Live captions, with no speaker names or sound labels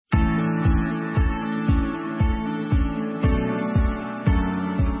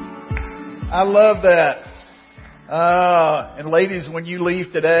I love that. And ladies, when you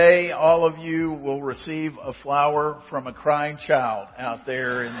leave today, all of you will receive a flower from a crying child out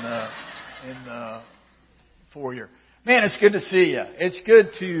there in the foyer. Man, it's good to see you. It's good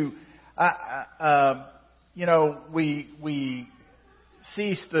to, we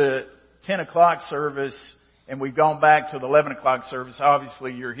ceased the 10 o'clock service and we've gone back to the 11 o'clock service.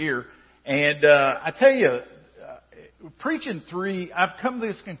 Obviously, you're here. And I tell you, I've come to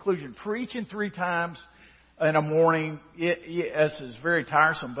this conclusion, preaching 3 times in a morning, yes, is very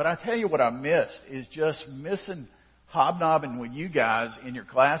tiresome. But I tell you what I missed is just missing hobnobbing with you guys in your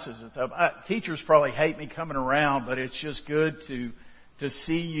classes and stuff. Teachers probably hate me coming around, but it's just good to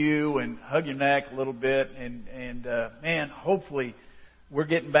see you and hug your neck a little bit. And man, hopefully we're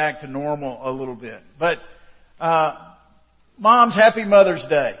getting back to normal a little bit. But Moms, happy Mother's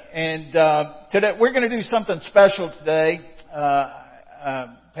Day. And today we're going to do something special today.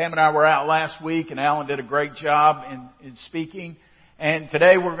 Pam and I were out last week, and Alan did a great job in speaking. And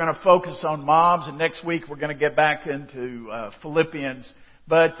today we're going to focus on moms, and next week we're going to get back into Philippians.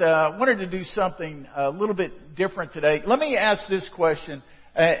 But wanted to do something a little bit different today. Let me ask this question,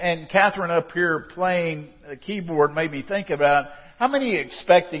 and Catherine up here playing the keyboard made me think about how many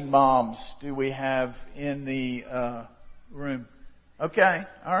expecting moms do we have in the room? Okay,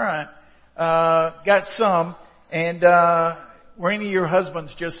 all right. Got some, and were any of your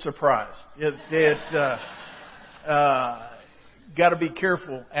husbands just surprised? Got to be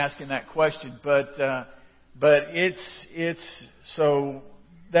careful asking that question, but it's so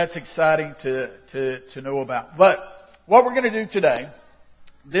that's exciting to know about. But what we're going to do today,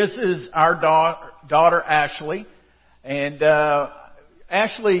 this is our daughter Ashley, and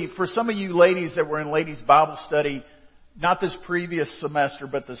Ashley, for some of you ladies that were in ladies Bible study, not this previous semester,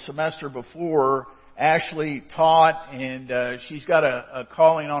 but the semester before, Ashley taught, and she's got a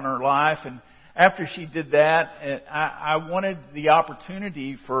calling on her life. And after she did that, I wanted the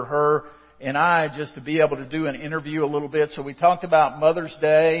opportunity for her and I just to be able to do an interview a little bit. So we talked about Mother's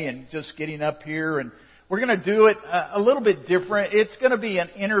Day and just getting up here, and we're going to do it a little bit different. It's going to be an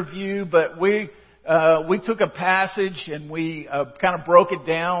interview, but we took a passage and we kind of broke it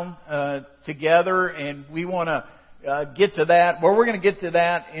down together, and we want to get to that. Well, we're going to get to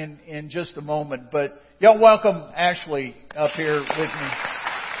that in just a moment. But y'all welcome Ashley up here with me.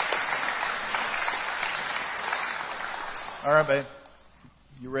 All right, babe.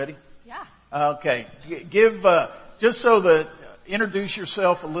 You ready? Yeah. Okay. Introduce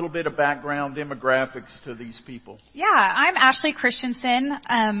yourself, a little bit of background, demographics to these people. Yeah, I'm Ashley Christianson.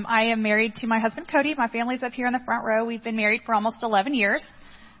 I am married to my husband, Cody. My family's up here in the front row. We've been married for almost 11 years.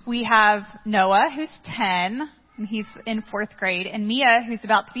 We have Noah, who's 10. And he's in 4th grade, and Mia, who's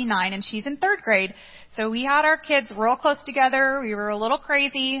about to be 9, and she's in 3rd grade. So we had our kids real close together. We were a little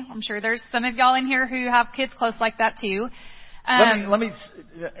crazy. I'm sure there's some of y'all in here who have kids close like that too. Let me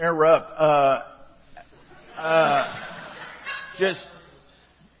interrupt.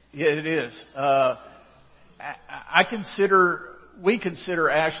 It is. We consider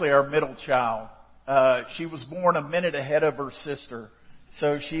Ashley our middle child. She was born a minute ahead of her sister.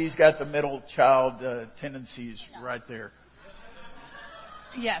 So she's got the middle child tendencies right there.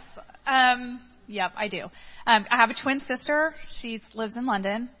 Yes. Yep, I do. I have a twin sister. She lives in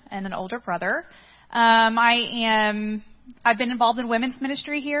London, and an older brother. I've been involved in women's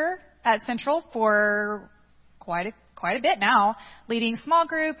ministry here at Central for quite a bit now, leading small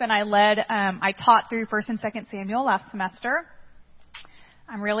group, and I taught through 1st and 2nd Samuel last semester.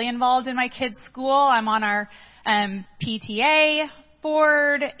 I'm really involved in my kids' school. I'm on our PTA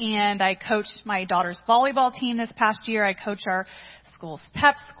board, and I coached my daughter's volleyball team this past year. I coach our school's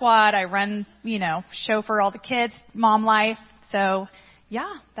pep squad. I run, chauffeur all the kids, mom life. So,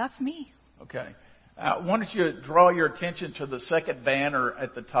 yeah, that's me. Okay. Why don't you draw your attention to the second banner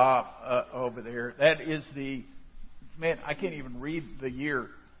at the top over there? That is I can't even read the year,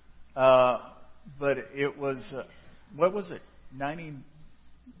 but it was, what was it, 99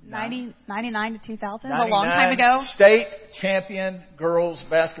 to 2000, a long time ago. State champion girls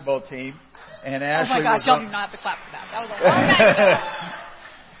basketball team, and Ashley. Oh my gosh, y'all do not have to clap for that. That was a long time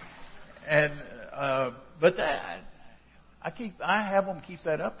ago. And but that I have them keep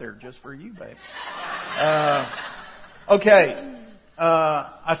that up there just for you, babe. Okay,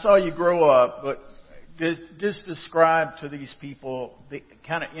 I saw you grow up, but just describe to these people the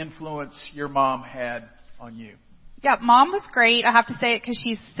kind of influence your mom had on you. Yeah, Mom was great. I have to say it because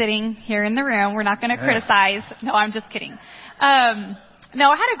she's sitting here in the room. We're not going to criticize. No, I'm just kidding. I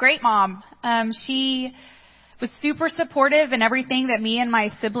had a great mom. She was super supportive in everything that me and my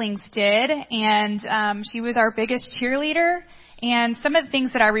siblings did, and she was our biggest cheerleader. And some of the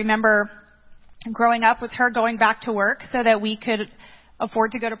things that I remember growing up was her going back to work so that we could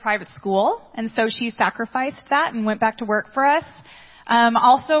afford to go to private school. And so she sacrificed that and went back to work for us.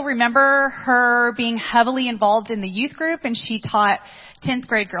 Also remember her being heavily involved in the youth group, and she taught 10th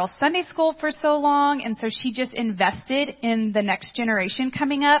grade girls Sunday school for so long. And so she just invested in the next generation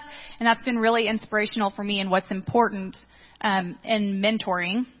coming up. And that's been really inspirational for me and what's important in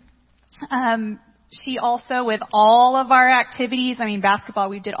mentoring. She also, with all of our activities, basketball,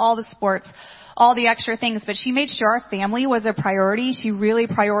 we did all the sports, all the extra things, but she made sure our family was a priority. She really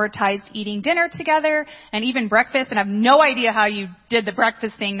prioritized eating dinner together and even breakfast. And I have no idea how you did the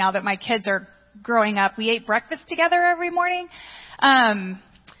breakfast thing now that my kids are growing up. We ate breakfast together every morning. And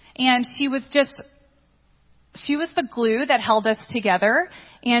she was the glue that held us together.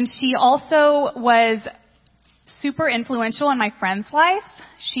 And she also was super influential in my friend's life.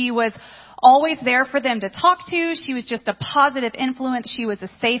 She was always there for them to talk to. She was just a positive influence. She was a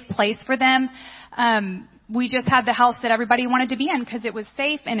safe place for them. We just had the house that everybody wanted to be in because it was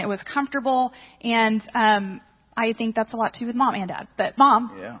safe and it was comfortable. And I think that's a lot too with mom and dad. But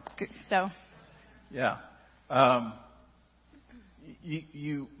mom. Yeah. So. Yeah.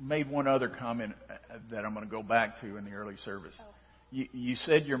 You made one other comment that I'm going to go back to in the early service. Oh. You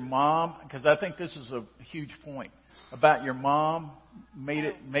said your mom, because I think this is a huge point, about your mom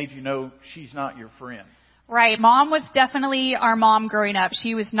made you know she's not your friend. Right. Mom was definitely our mom growing up.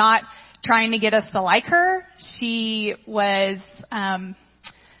 She was not trying to get us to like her. She was,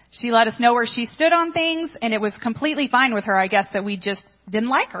 she let us know where she stood on things, and it was completely fine with her, I guess, that we just didn't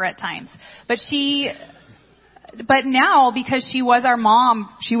like her at times. But now, because she was our mom,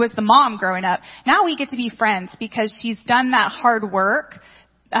 she was the mom growing up, now we get to be friends because she's done that hard work,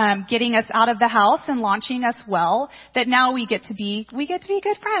 getting us out of the house and launching us well, that now we get to be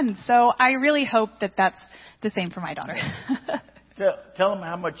good friends. So I really hope that that's the same for my daughter. Tell them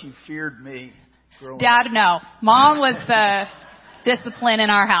how much you feared me growing up. Dad, no. Mom was the discipline in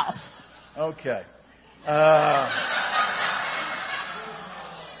our house. Okay.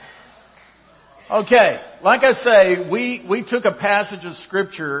 Okay, like I say, we took a passage of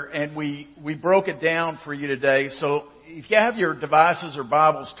Scripture and we broke it down for you today. So if you have your devices or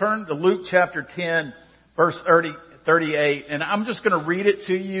Bibles, turn to Luke chapter 10, verse 38. And I'm just going to read it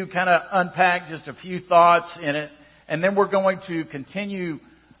to you, kind of unpack just a few thoughts in it. And then we're going to continue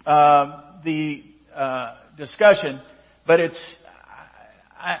the discussion. But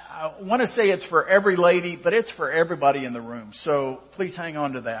I want to say it's for every lady, but it's for everybody in the room. So please hang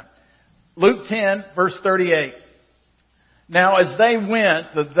on to that. Luke 10, verse 38. Now as they went,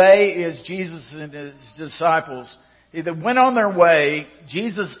 the they is Jesus and his disciples, they went on their way.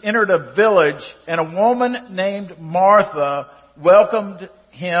 Jesus entered a village, and a woman named Martha welcomed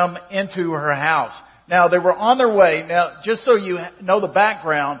him into her house. Now they were on their way. Now just so you know the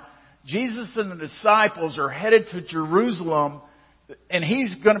background, Jesus and the disciples are headed to Jerusalem, and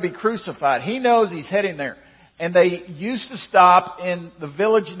he's going to be crucified. He knows he's heading there. And they used to stop in the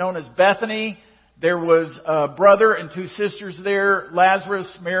village known as Bethany. There was a brother and two sisters there,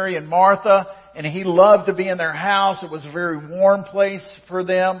 Lazarus, Mary, and Martha. And he loved to be in their house. It was a very warm place for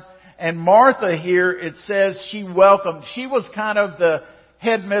them. And Martha here, it says she welcomed. She was kind of the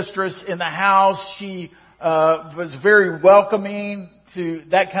headmistress in the house. She was very welcoming to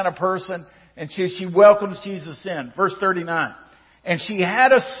that kind of person. And she welcomes Jesus in. Verse 39. And she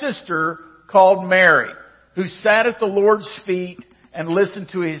had a sister called Mary, who sat at the Lord's feet and listened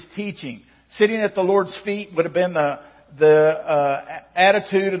to his teaching. Sitting at the Lord's feet would have been the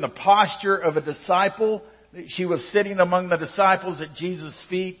attitude and the posture of a disciple. She was sitting among the disciples at Jesus'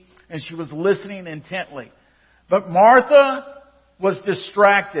 feet, and she was listening intently. But Martha was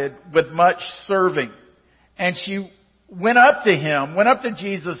distracted with much serving. And she went up to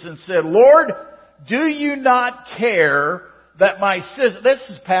Jesus and said, Lord, do you not care that my sister... This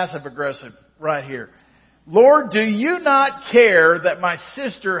is passive aggressive right here. Lord, do you not care that my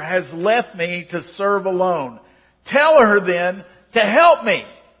sister has left me to serve alone? Tell her then to help me.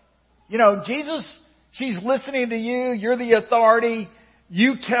 You know, Jesus, she's listening to you. You're the authority.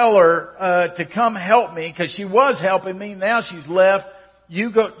 You tell her to come help me, because she was helping me. Now she's left.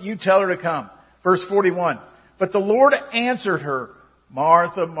 You tell her to come. Verse 41. But the Lord answered her,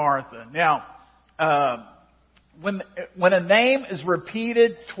 Martha, Martha. Now, when a name is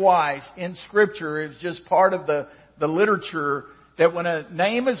repeated twice in Scripture, it's just part of the literature that when a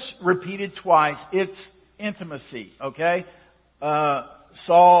name is repeated twice, it's intimacy, okay?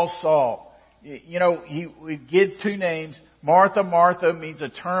 Saul, Saul. You know, we give two names. Martha, Martha means a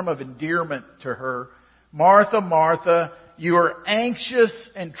term of endearment to her. Martha, Martha, you are anxious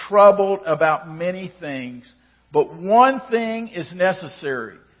and troubled about many things, but one thing is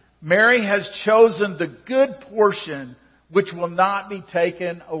necessary. Mary has chosen the good portion which will not be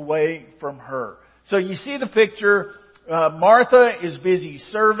taken away from her. So you see the picture. Martha is busy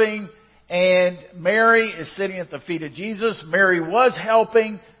serving, and Mary is sitting at the feet of Jesus. Mary was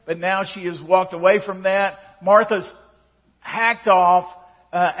helping, but now she has walked away from that. Martha's hacked off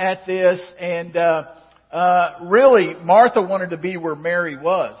at this, and really, Martha wanted to be where Mary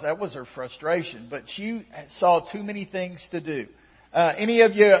was. That was her frustration, but she saw too many things to do. Any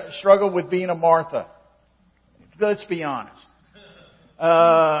of you struggle with being a Martha? Let's be honest.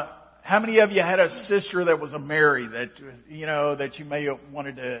 How many of you had a sister that was a Mary that you may have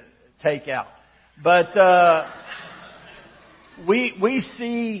wanted to take out? But we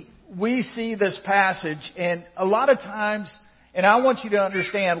see this passage, and a lot of times, and I want you to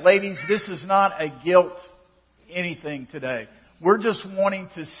understand, ladies, this is not a guilt anything today. We're just wanting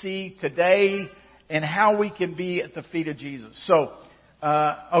to see today and how we can be at the feet of Jesus. So,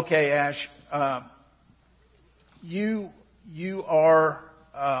 okay, Ash, you are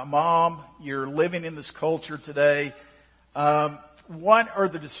a mom. You're living in this culture today. What are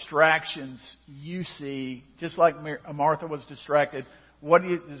the distractions you see? Just like Martha was distracted, what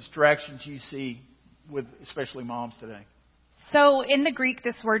are the distractions you see with especially moms today? So in the Greek,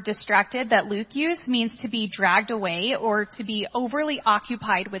 this word distracted that Luke used means to be dragged away or to be overly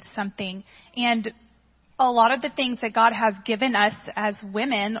occupied with something. And a lot of the things that God has given us as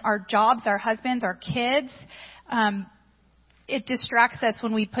women, our jobs, our husbands, our kids, it distracts us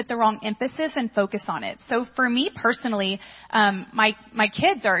when we put the wrong emphasis and focus on it. So for me personally, my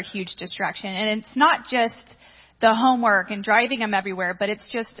kids are a huge distraction. And it's not just the homework and driving them everywhere, but it's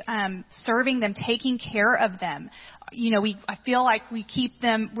just serving them, taking care of them. I feel like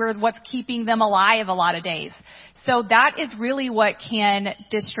we're what's keeping them alive a lot of days. So that is really what can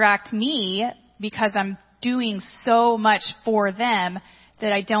distract me, because I'm doing so much for them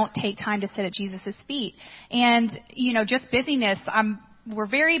that I don't take time to sit at Jesus' feet. And, just busyness. We're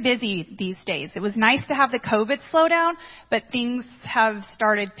very busy these days. It was nice to have the COVID slow down, but things have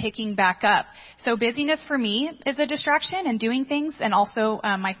started picking back up. So busyness for me is a distraction, and doing things, and also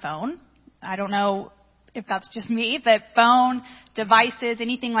my phone. I don't know if that's just me, but phone, devices,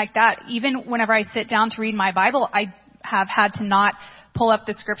 anything like that. Even whenever I sit down to read my Bible, I have had to not pull up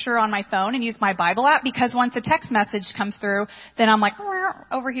the scripture on my phone and use my Bible app, because once a text message comes through, then I'm like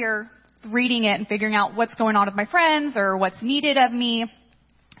over here reading it and figuring out what's going on with my friends or what's needed of me.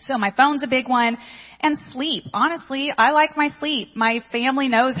 So my phone's a big one. And sleep. Honestly, I like my sleep. My family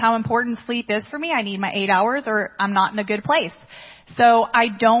knows how important sleep is for me. I need my 8 hours or I'm not in a good place. So I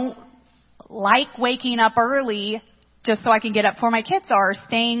don't like waking up early just so I can get up before my kids are,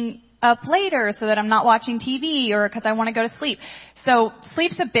 staying up later so that I'm not watching TV or because I want to go to sleep. So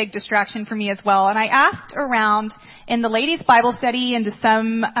sleep's a big distraction for me as well. And I asked around in the ladies' Bible study and to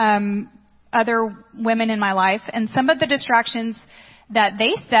some other women in my life, and some of the distractions that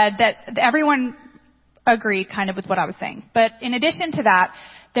they said that everyone agreed kind of with what I was saying. But in addition to that,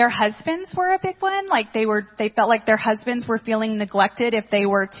 their husbands were a big one. Like they felt like their husbands were feeling neglected if they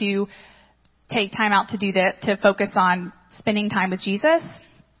were to take time out to do that, to focus on spending time with Jesus.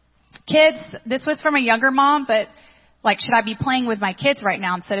 Kids, this was from a younger mom, but like, should I be playing with my kids right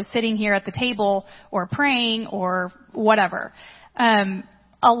now instead of sitting here at the table or praying or whatever?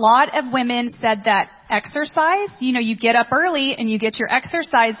 A lot of women said that exercise, you get up early and you get your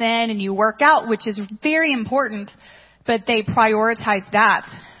exercise in and you work out, which is very important, but they prioritize that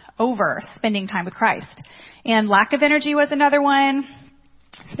over spending time with Christ. And lack of energy was another one.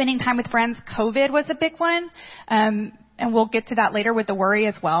 Spending time with friends. COVID was a big one. And we'll get to that later with the worry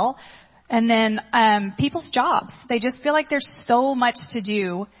as well. And then people's jobs. They just feel like there's so much to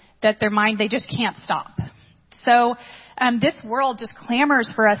do that they just can't stop. So this world just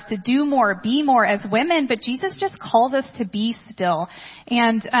clamors for us to do more, be more as women, but Jesus just calls us to be still.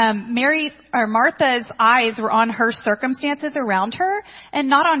 And Martha's eyes were on her circumstances around her and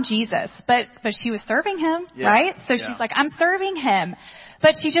not on Jesus, but she was serving him, right? So she's like, I'm serving him.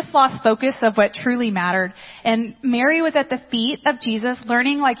 But she just lost focus of what truly mattered. And Mary was at the feet of Jesus,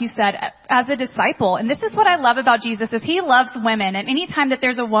 learning, like you said, as a disciple. And this is what I love about Jesus, is he loves women. And anytime that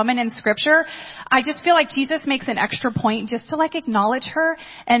there's a woman in Scripture, I just feel like Jesus makes an extra point just to acknowledge her.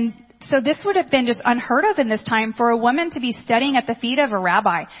 And so this would have been just unheard of in this time for a woman to be studying at the feet of a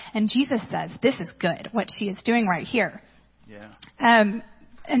rabbi. And Jesus says, this is good, what she is doing right here. Yeah.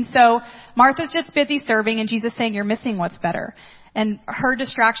 And so Martha's just busy serving, and Jesus saying, you're missing what's better. And her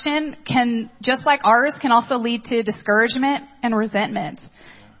distraction can, just like ours, can also lead to discouragement and resentment.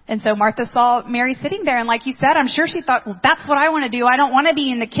 And so Martha saw Mary sitting there, and like you said, I'm sure she thought, well, that's what I want to do. I don't want to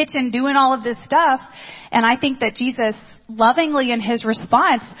be in the kitchen doing all of this stuff. And I think that Jesus lovingly in his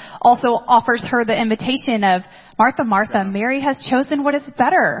response also offers her the invitation of, Martha, Martha, Mary has chosen what is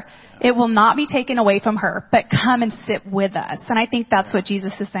better. It will not be taken away from her, but come and sit with us. And I think that's what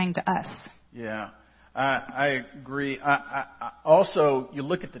Jesus is saying to us. Yeah, I agree. I also, you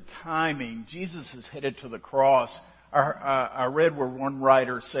look at the timing. Jesus is headed to the cross. I read where one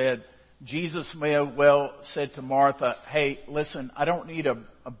writer said, Jesus may have well said to Martha, hey, listen, I don't need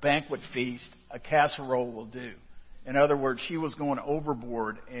a banquet feast. A casserole will do. In other words, she was going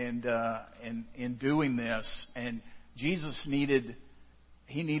overboard in doing this. And Jesus needed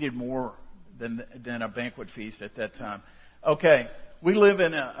more than a banquet feast at that time. Okay, we live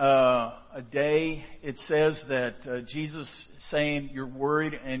in a day, it says that Jesus saying you're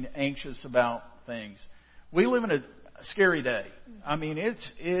worried and anxious about things. We live in a scary day. I mean,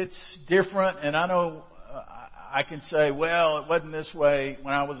 it's different, and I know I can say, well, it wasn't this way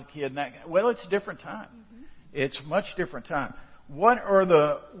when I was a kid. Well, it's a different time. Mm-hmm. It's a much different time. What are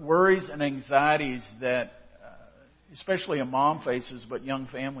the worries and anxieties that especially a mom faces, but young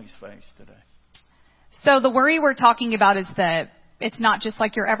families face today? So the worry we're talking about is that it's not just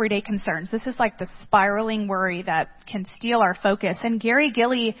like your everyday concerns. This is like the spiraling worry that can steal our focus. And Gary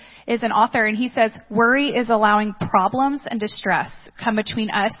Gilley is an author, and he says, worry is allowing problems and distress come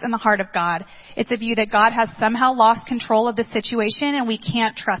between us and the heart of God. It's a view that God has somehow lost control of the situation and we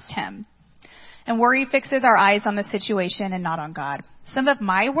can't trust him. And worry fixes our eyes on the situation and not on God. Some of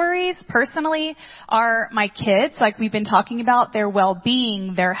my worries personally are my kids, like we've been talking about, their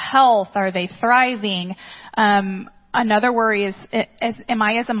well-being, their health. Are they thriving? Another worry is, am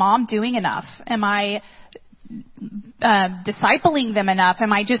I as a mom doing enough? Am I discipling them enough?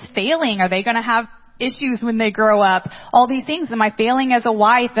 Am I just failing? Are they going to have issues when they grow up? All these things. Am I failing as a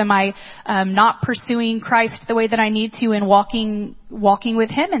wife? Am I not pursuing Christ the way that I need to and walking with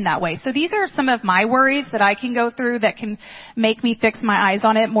him in that way? So these are some of my worries that I can go through that can make me fix my eyes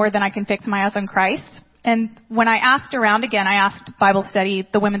on it more than I can fix my eyes on Christ. And when I asked around again, I asked Bible study,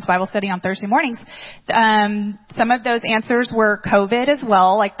 the women's Bible study on Thursday mornings. Some of those answers were COVID as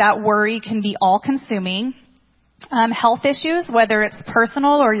well. Like that worry can be all consuming. Health issues, whether it's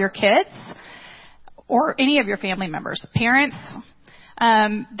personal or your kids or any of your family members, parents.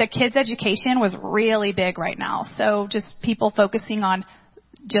 The kids' education was really big right now. So just people focusing on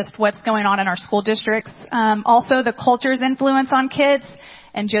just what's going on in our school districts. Also the culture's influence on kids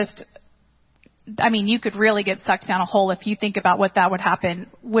and just, I mean, you could really get sucked down a hole if you think about what that would happen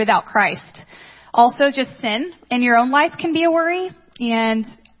without Christ. Also, just sin in your own life can be a worry, and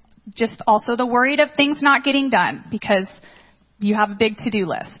just also the worried of things not getting done because you have a big to-do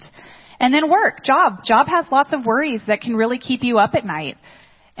list. And then work, job. Job has lots of worries that can really keep you up at night.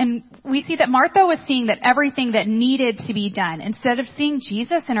 And we see that Martha was seeing that everything that needed to be done instead of seeing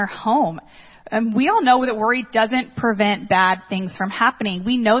Jesus in her home. We all know that worry doesn't prevent bad things from happening.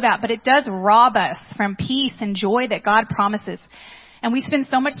 We know that, but it does rob us from peace and joy that God promises. And we spend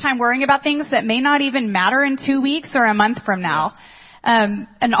so much time worrying about things that may not even matter in 2 weeks or a month from now.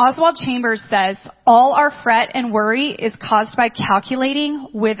 And Oswald Chambers says, all our fret and worry is caused by calculating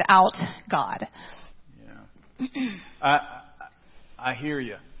without God. Yeah. I hear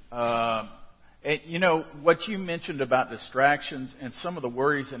you. And, you know, what you mentioned about distractions and some of the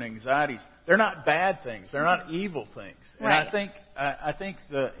worries and anxieties, they're not bad things. They're not evil things. Right. And I think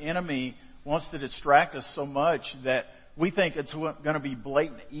the enemy wants to distract us so much that we think it's going to be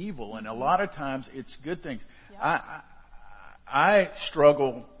blatant evil. And a lot of times it's good things. Yep. I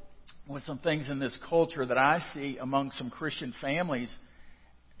struggle with some things in this culture that I see among some Christian families.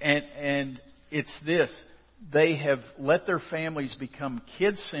 And it's this. They have let their families become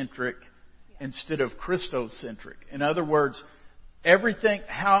kid-centric instead of Christocentric. In other words, everything,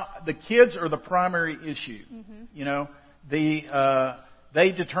 how the kids are the primary issue. Mm-hmm. You know,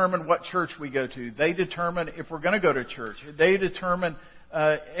 they determine what church we go to. They determine if we're going to go to church. They determine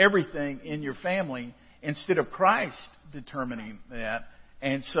everything in your family instead of Christ determining that.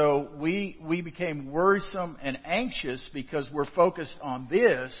 And so we became worrisome and anxious because we're focused on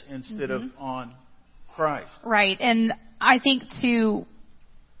this instead of on Christ. Right. And I think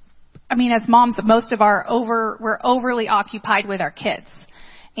as moms, most of we're overly occupied with our kids.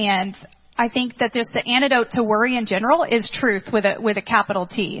 And I think that just the antidote to worry in general is truth with a capital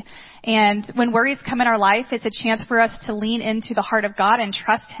T. And when worries come in our life, it's a chance for us to lean into the heart of God and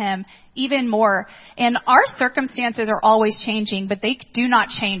trust him even more. And our circumstances are always changing, but they do not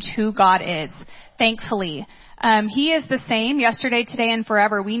change who God is, thankfully. He is the same yesterday, today, and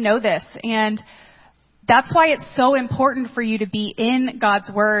forever. We know this. And that's why it's so important for you to be in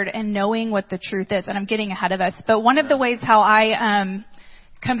God's Word and knowing what the truth is. And I'm getting ahead of us. But one of the ways how I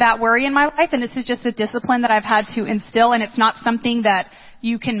combat worry in my life, and this is just a discipline that I've had to instill, and it's not something that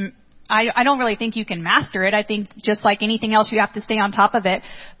you can, I don't really think you can master it. I think just like anything else, you have to stay on top of it.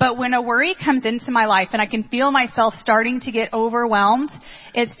 But when a worry comes into my life and I can feel myself starting to get overwhelmed,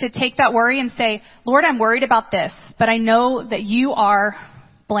 it's to take that worry and say, Lord, I'm worried about this, but I know that you are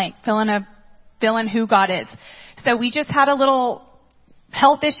blank, fill in who God is. So we just had a little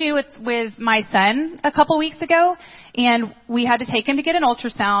health issue with my son a couple weeks ago, and we had to take him to get an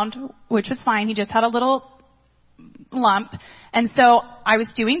ultrasound, which was fine. He just had a little lump. And so I was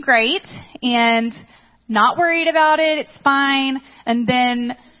doing great and not worried about it. It's fine. And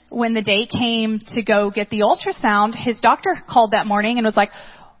then when the day came to go get the ultrasound, his doctor called that morning and was like,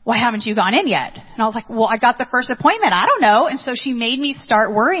 why haven't you gone in yet? And I was like, well, I got the first appointment. I don't know. And so she made me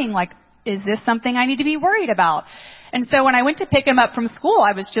start worrying, like, is this something I need to be worried about? And so when I went to pick him up from school,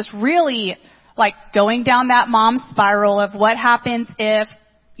 I was just really like going down that mom spiral of what happens if,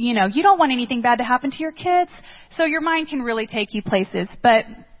 you don't want anything bad to happen to your kids. So your mind can really take you places. But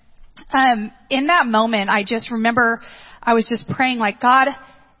in that moment, I just remember I was just praying like, God,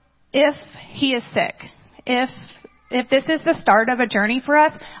 if he is sick, if this is the start of a journey for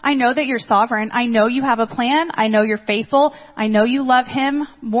us, I know that you're sovereign. I know you have a plan. I know you're faithful. I know you love him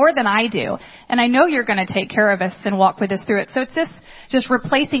more than I do. And I know you're going to take care of us and walk with us through it. So it's just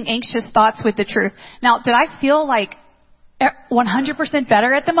replacing anxious thoughts with the truth. Now, did I feel like 100%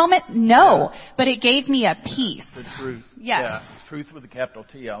 better at the moment? No. But it gave me a peace. The truth. Yes. Yeah. Truth with a capital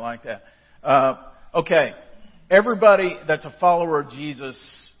T. I like that. Okay. Everybody that's a follower of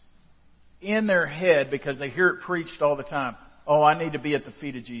Jesus, in their head, because they hear it preached all the time, oh, I need to be at the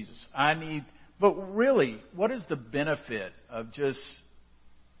feet of Jesus. But really, what is the benefit of just,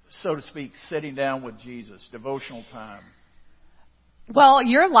 so to speak, sitting down with Jesus, devotional time? Well,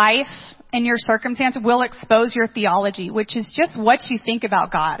 your life and your circumstance will expose your theology, which is just what you think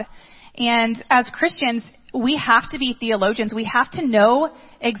about God. And as Christians, we have to be theologians. We have to know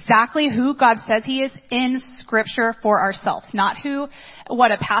exactly who God says he is in Scripture for ourselves. Not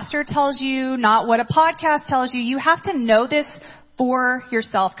what a pastor tells you, not what a podcast tells you. You have to know this for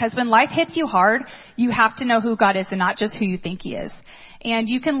yourself, because when life hits you hard, you have to know who God is and not just who you think he is. And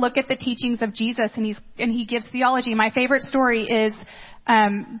you can look at the teachings of Jesus, and he gives theology. My favorite story is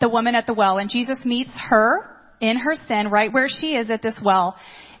the woman at the well, and Jesus meets her in her sin right where she is at this well.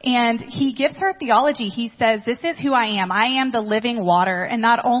 And he gives her theology. He says, this is who I am. I am the living water. And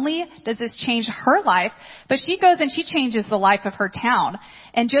not only does this change her life, but she goes and she changes the life of her town.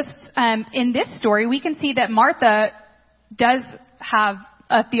 And just in this story, we can see that Martha does have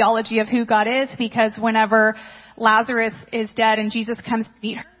a theology of who God is, because whenever Lazarus is dead and Jesus comes to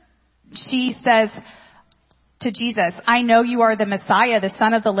meet her, she says to Jesus, I know you are the Messiah, the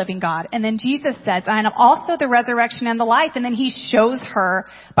Son of the living God. And then Jesus says, I am also the resurrection and the life. And then he shows her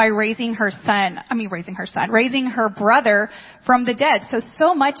by raising her brother from the dead.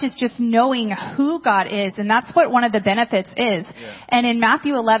 So much is just knowing who God is. And that's what one of the benefits is. Yeah. And in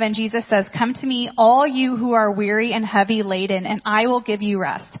Matthew 11, Jesus says, come to me, all you who are weary and heavy laden, and I will give you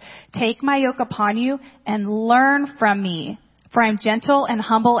rest. Take my yoke upon you and learn from me. For I am gentle and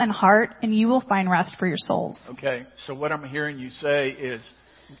humble in heart, and you will find rest for your souls. Okay, so what I'm hearing you say is,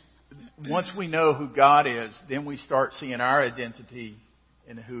 once we know who God is, then we start seeing our identity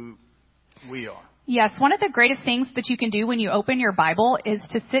in who we are. Yes, one of the greatest things that you can do when you open your Bible is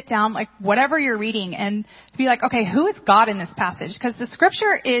to sit down, like whatever you're reading, and be like, okay, who is God in this passage? Because the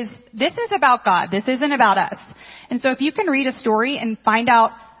Scripture this is about God. This isn't about us. And so if you can read a story and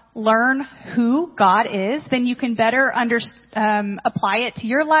learn who God is, then you can better apply it to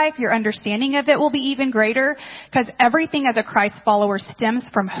your life. Your understanding of it will be even greater, because everything as a Christ follower stems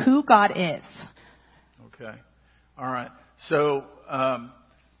from who God is. Okay. All right. So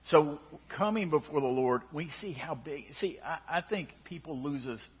coming before the Lord, we see how big. I think people lose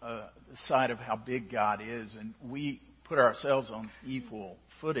sight of how big God is, and we put ourselves on equal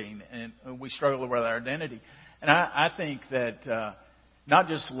footing, and we struggle with our identity. And I think that not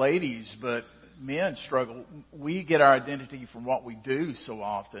just ladies, but men struggle. We get our identity from what we do so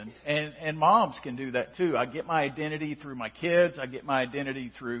often. And moms can do that too. I get my identity through my kids. I get my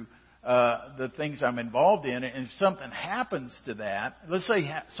identity through the things I'm involved in. And if something happens to that, let's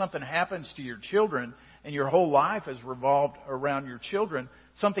say something happens to your children and your whole life is revolved around your children,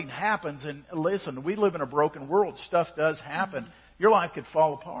 something happens. And listen, we live in a broken world. Stuff does happen. Your life could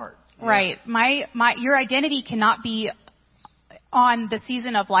fall apart. Right. Your identity cannot be on the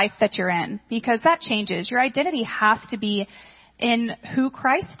season of life that you're in, because that changes. Your identity has to be in who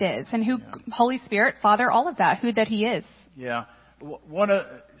Christ is and who Holy Spirit, Father, all of that, who that he is. Yeah.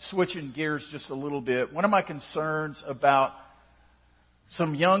 Switching gears just a little bit, one of my concerns about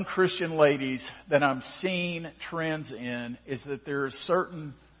some young Christian ladies that I'm seeing trends in is that there are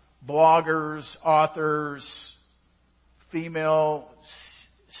certain bloggers, authors, female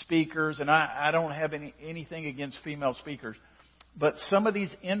speakers, and I don't have anything against female speakers, but some of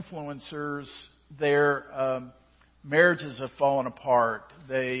these influencers, their marriages have fallen apart.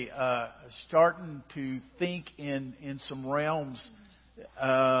 They are starting to think in some realms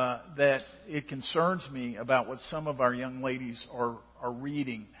that it concerns me about what some of our young ladies are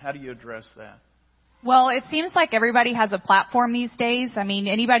reading. How do you address that? Well, it seems like everybody has a platform these days. I mean,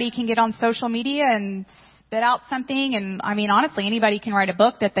 anybody can get on social media and spit out something. And I mean, honestly, anybody can write a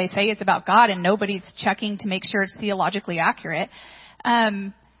book that they say is about God and nobody's checking to make sure it's theologically accurate.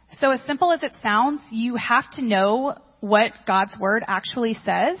 So as simple as it sounds, you have to know what God's Word actually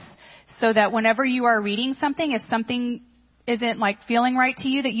says so that whenever you are reading something, if something isn't like feeling right to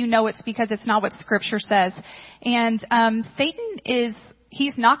you, that you know it's because it's not what Scripture says. And Satan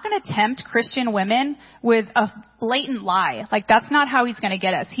he's not going to tempt Christian women with a blatant lie. Like, that's not how he's going to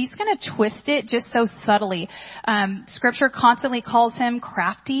get us. He's going to twist it just so subtly. Scripture constantly calls him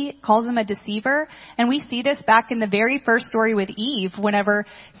crafty, calls him a deceiver. And we see this back in the very first story with Eve, whenever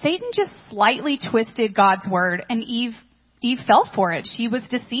Satan just slightly twisted God's word and Eve fell for it. She was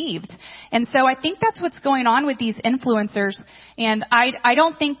deceived. And so I think that's what's going on with these influencers. And I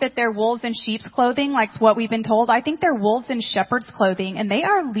don't think that they're wolves in sheep's clothing, like what we've been told. I think they're wolves in shepherd's clothing, and they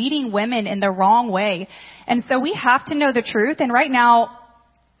are leading women in the wrong way. And so we have to know the truth. And right now,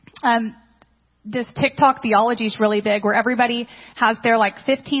 this TikTok theology is really big, where everybody has their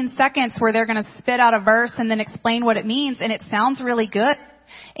 15 seconds where they're going to spit out a verse and then explain what it means. And it sounds really good.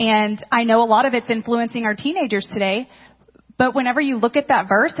 And I know a lot of it's influencing our teenagers today. But whenever you look at that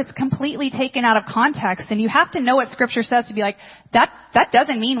verse, it's completely taken out of context. And you have to know what Scripture says to be like, that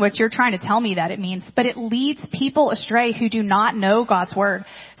doesn't mean what you're trying to tell me that it means. But it leads people astray who do not know God's Word.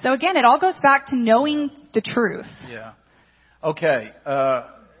 So again, it all goes back to knowing the truth. Yeah. Okay.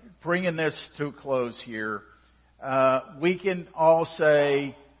 Bringing this to a close here. We can all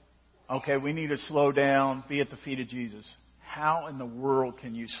say, okay, we need to slow down, be at the feet of Jesus. How in the world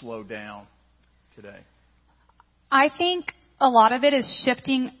can you slow down today? I think a lot of it is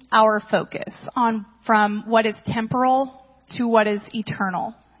shifting our focus from what is temporal to what is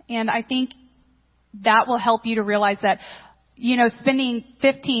eternal. And I think that will help you to realize that, spending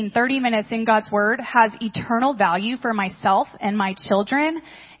 15, 30 minutes in God's Word has eternal value for myself and my children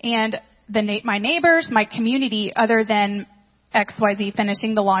and my neighbors, my community, other than XYZ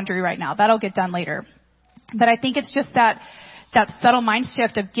finishing the laundry right now. That'll get done later. But I think it's just that subtle mind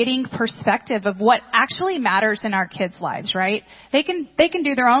shift of getting perspective of what actually matters in our kids' lives, right? They can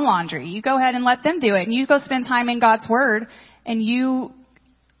do their own laundry. You go ahead and let them do it, and you go spend time in God's Word, and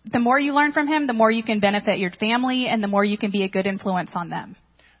the more you learn from Him, the more you can benefit your family, and the more you can be a good influence on them.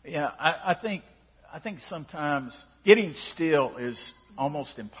 Yeah, I think sometimes getting still is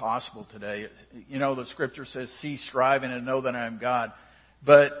almost impossible today. The Scripture says, "Cease striving and know that I am God."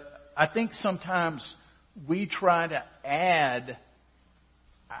 But I think sometimes we try to add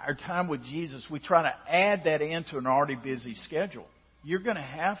our time with Jesus. We try to add that into an already busy schedule. You're going to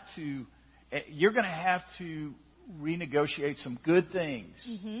have to renegotiate some good things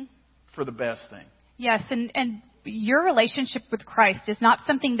for the best thing. Yes, and your relationship with Christ is not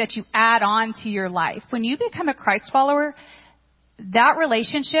something that you add on to your life. When you become a Christ follower, that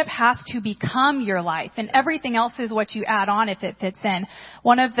relationship has to become your life, and everything else is what you add on if it fits in.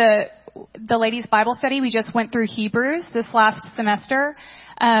 One of the ladies' Bible study, we just went through Hebrews this last semester.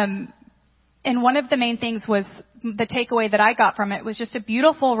 And one of the main things was the takeaway that I got from it was just a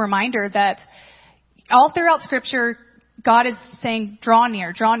beautiful reminder that all throughout Scripture, God is saying, draw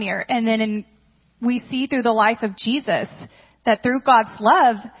near, draw near. And then we see through the life of Jesus that through God's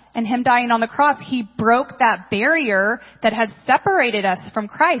love and Him dying on the cross, He broke that barrier that had separated us from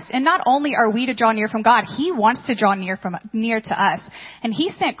Christ. And not only are we to draw near from God, He wants to draw near to us. And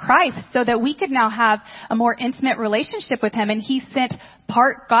He sent Christ so that we could now have a more intimate relationship with Him. And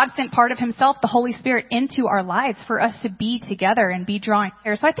God sent part of Himself, the Holy Spirit, into our lives for us to be together and be drawing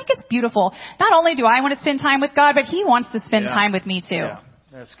near. So I think it's beautiful. Not only do I want to spend time with God, but He wants to spend time with me too. Yeah,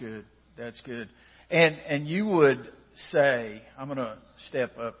 that's good. That's good. And you would say, I'm going to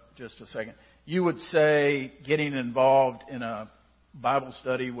step up just a second. You would say getting involved in a Bible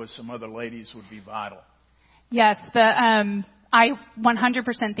study with some other ladies would be vital. Yes, I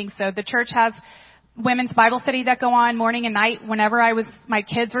 100% think so. The church has women's Bible study that go on morning and night. Whenever my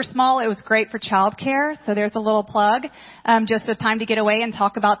kids were small, it was great for childcare. So there's a little plug, just a time to get away and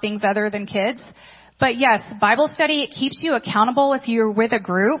talk about things other than kids. But yes, Bible study, it keeps you accountable if you're with a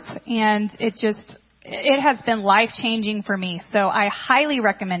group, and it has been life-changing for me. So I highly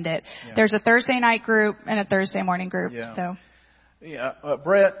recommend it. Yeah. There's a Thursday night group and a Thursday morning group. Yeah. So. Yeah,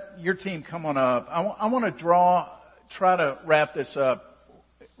 Brett, your team, come on up. I want to try to wrap this up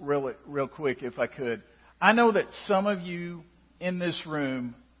real quick if I could. I know that some of you in this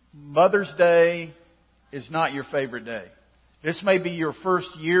room, Mother's Day is not your favorite day. This may be your first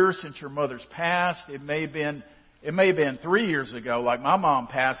year since your mother's passed. It may have been 3 years ago, like my mom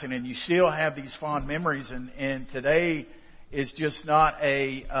passing, and you still have these fond memories. And today is just not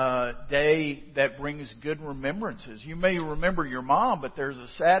a day that brings good remembrances. You may remember your mom, but there's a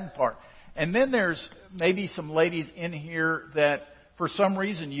sad part. And then there's maybe some ladies in here that, for some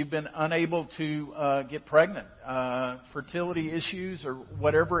reason, you've been unable to get pregnant, fertility issues or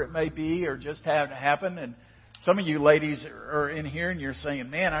whatever it may be, or just haven't happened. And some of you ladies are in here and you're saying,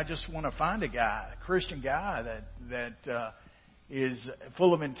 man, I just want to find a Christian guy that is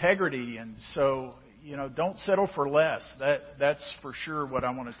full of integrity. And so, don't settle for less. That's for sure what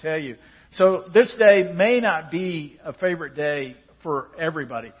I want to tell you. So this day may not be a favorite day for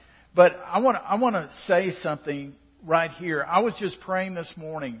everybody, but I want to say something right here. I was just praying this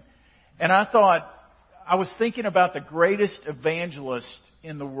morning, and I was thinking about the greatest evangelist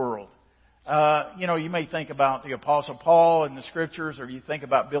in the world. You may think about the Apostle Paul in the Scriptures, or you think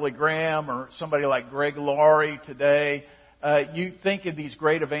about Billy Graham or somebody like Greg Laurie today. You think of these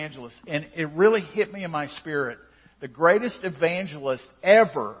great evangelists, and it really hit me in my spirit. The greatest evangelist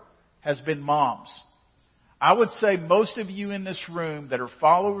ever has been moms. I would say most of you in this room that are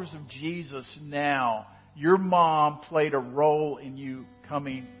followers of Jesus now, your mom played a role in you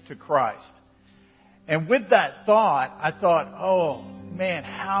coming to Christ. And with that thought, I thought, oh man,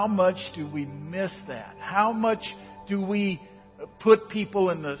 how much do we miss that? How much do we put people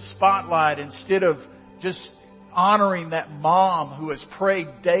in the spotlight instead of just honoring that mom who has prayed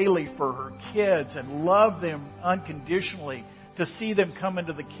daily for her kids and loved them unconditionally to see them come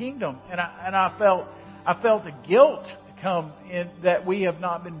into the kingdom? And I felt the guilt come in that we have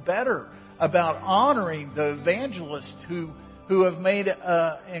not been better about honoring the evangelists who have made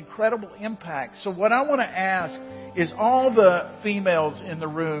an incredible impact. So what I want to ask is all the females in the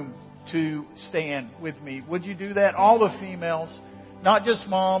room to stand with me. Would you do that? All the females, not just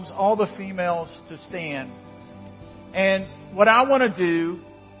moms, all the females to stand. And what I want to do,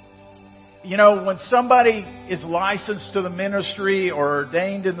 when somebody is licensed to the ministry or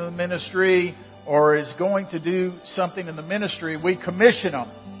ordained in the ministry or is going to do something in the ministry, we commission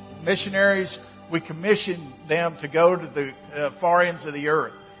them. Missionaries, we commission them to go to the far ends of the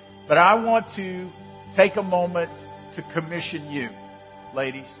earth. But I want to take a moment to commission you,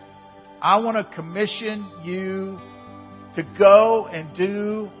 ladies. I want to commission you to go and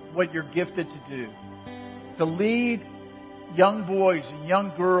do what you're gifted to do. To lead young boys and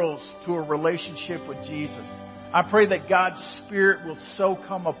young girls to a relationship with Jesus. I pray that God's Spirit will so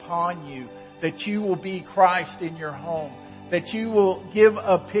come upon you that you will be Christ in your home. That you will give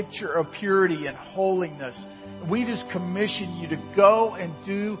a picture of purity and holiness. We just commission you to go and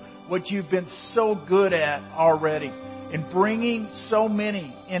do what you've been so good at already in bringing so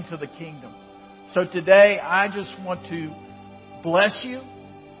many into the kingdom. So today, I just want to bless you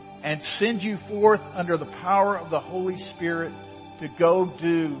and send you forth under the power of the Holy Spirit to go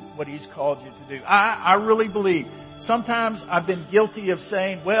do what He's called you to do. I really believe. Sometimes I've been guilty of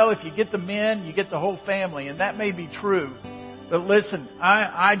saying, well, if you get the men, you get the whole family. And that may be true. But listen,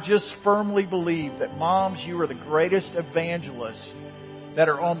 I just firmly believe that moms, you are the greatest evangelists that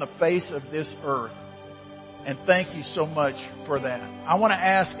are on the face of this earth. And thank you so much for that. I want to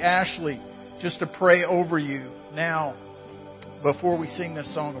ask Ashley just to pray over you now before we sing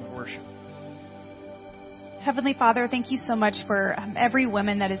this song of worship. Heavenly Father, thank you so much for every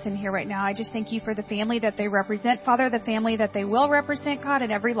woman that is in here right now. I just thank you for the family that they represent, Father, the family that they will represent, God,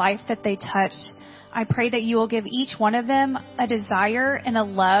 and every life that they touch. I pray that you will give each one of them a desire and a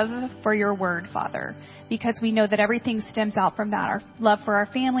love for your word, Father, because we know that everything stems out from that, our love for our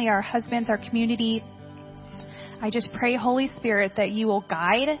family, our husbands, our community. I just pray, Holy Spirit, that you will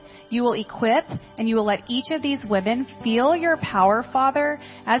guide, you will equip, and you will let each of these women feel your power, Father,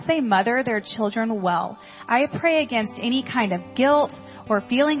 as they mother their children well. I pray against any kind of guilt or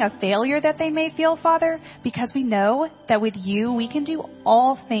feeling of failure that they may feel, Father, because we know that with you we can do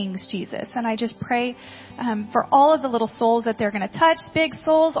all things, Jesus. And I just pray for all of the little souls that they're going to touch, big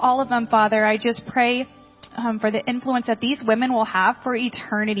souls, all of them, Father. I just pray for the influence that these women will have for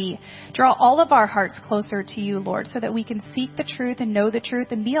eternity. Draw all of our hearts closer to you, Lord, so that we can seek the truth and know the truth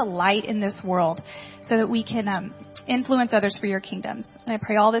and be a light in this world so that we can influence others for your kingdom. And I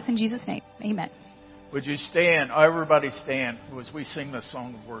pray all this in Jesus' name. Amen. Would you stand? Everybody stand as we sing this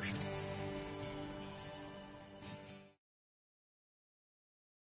song of worship.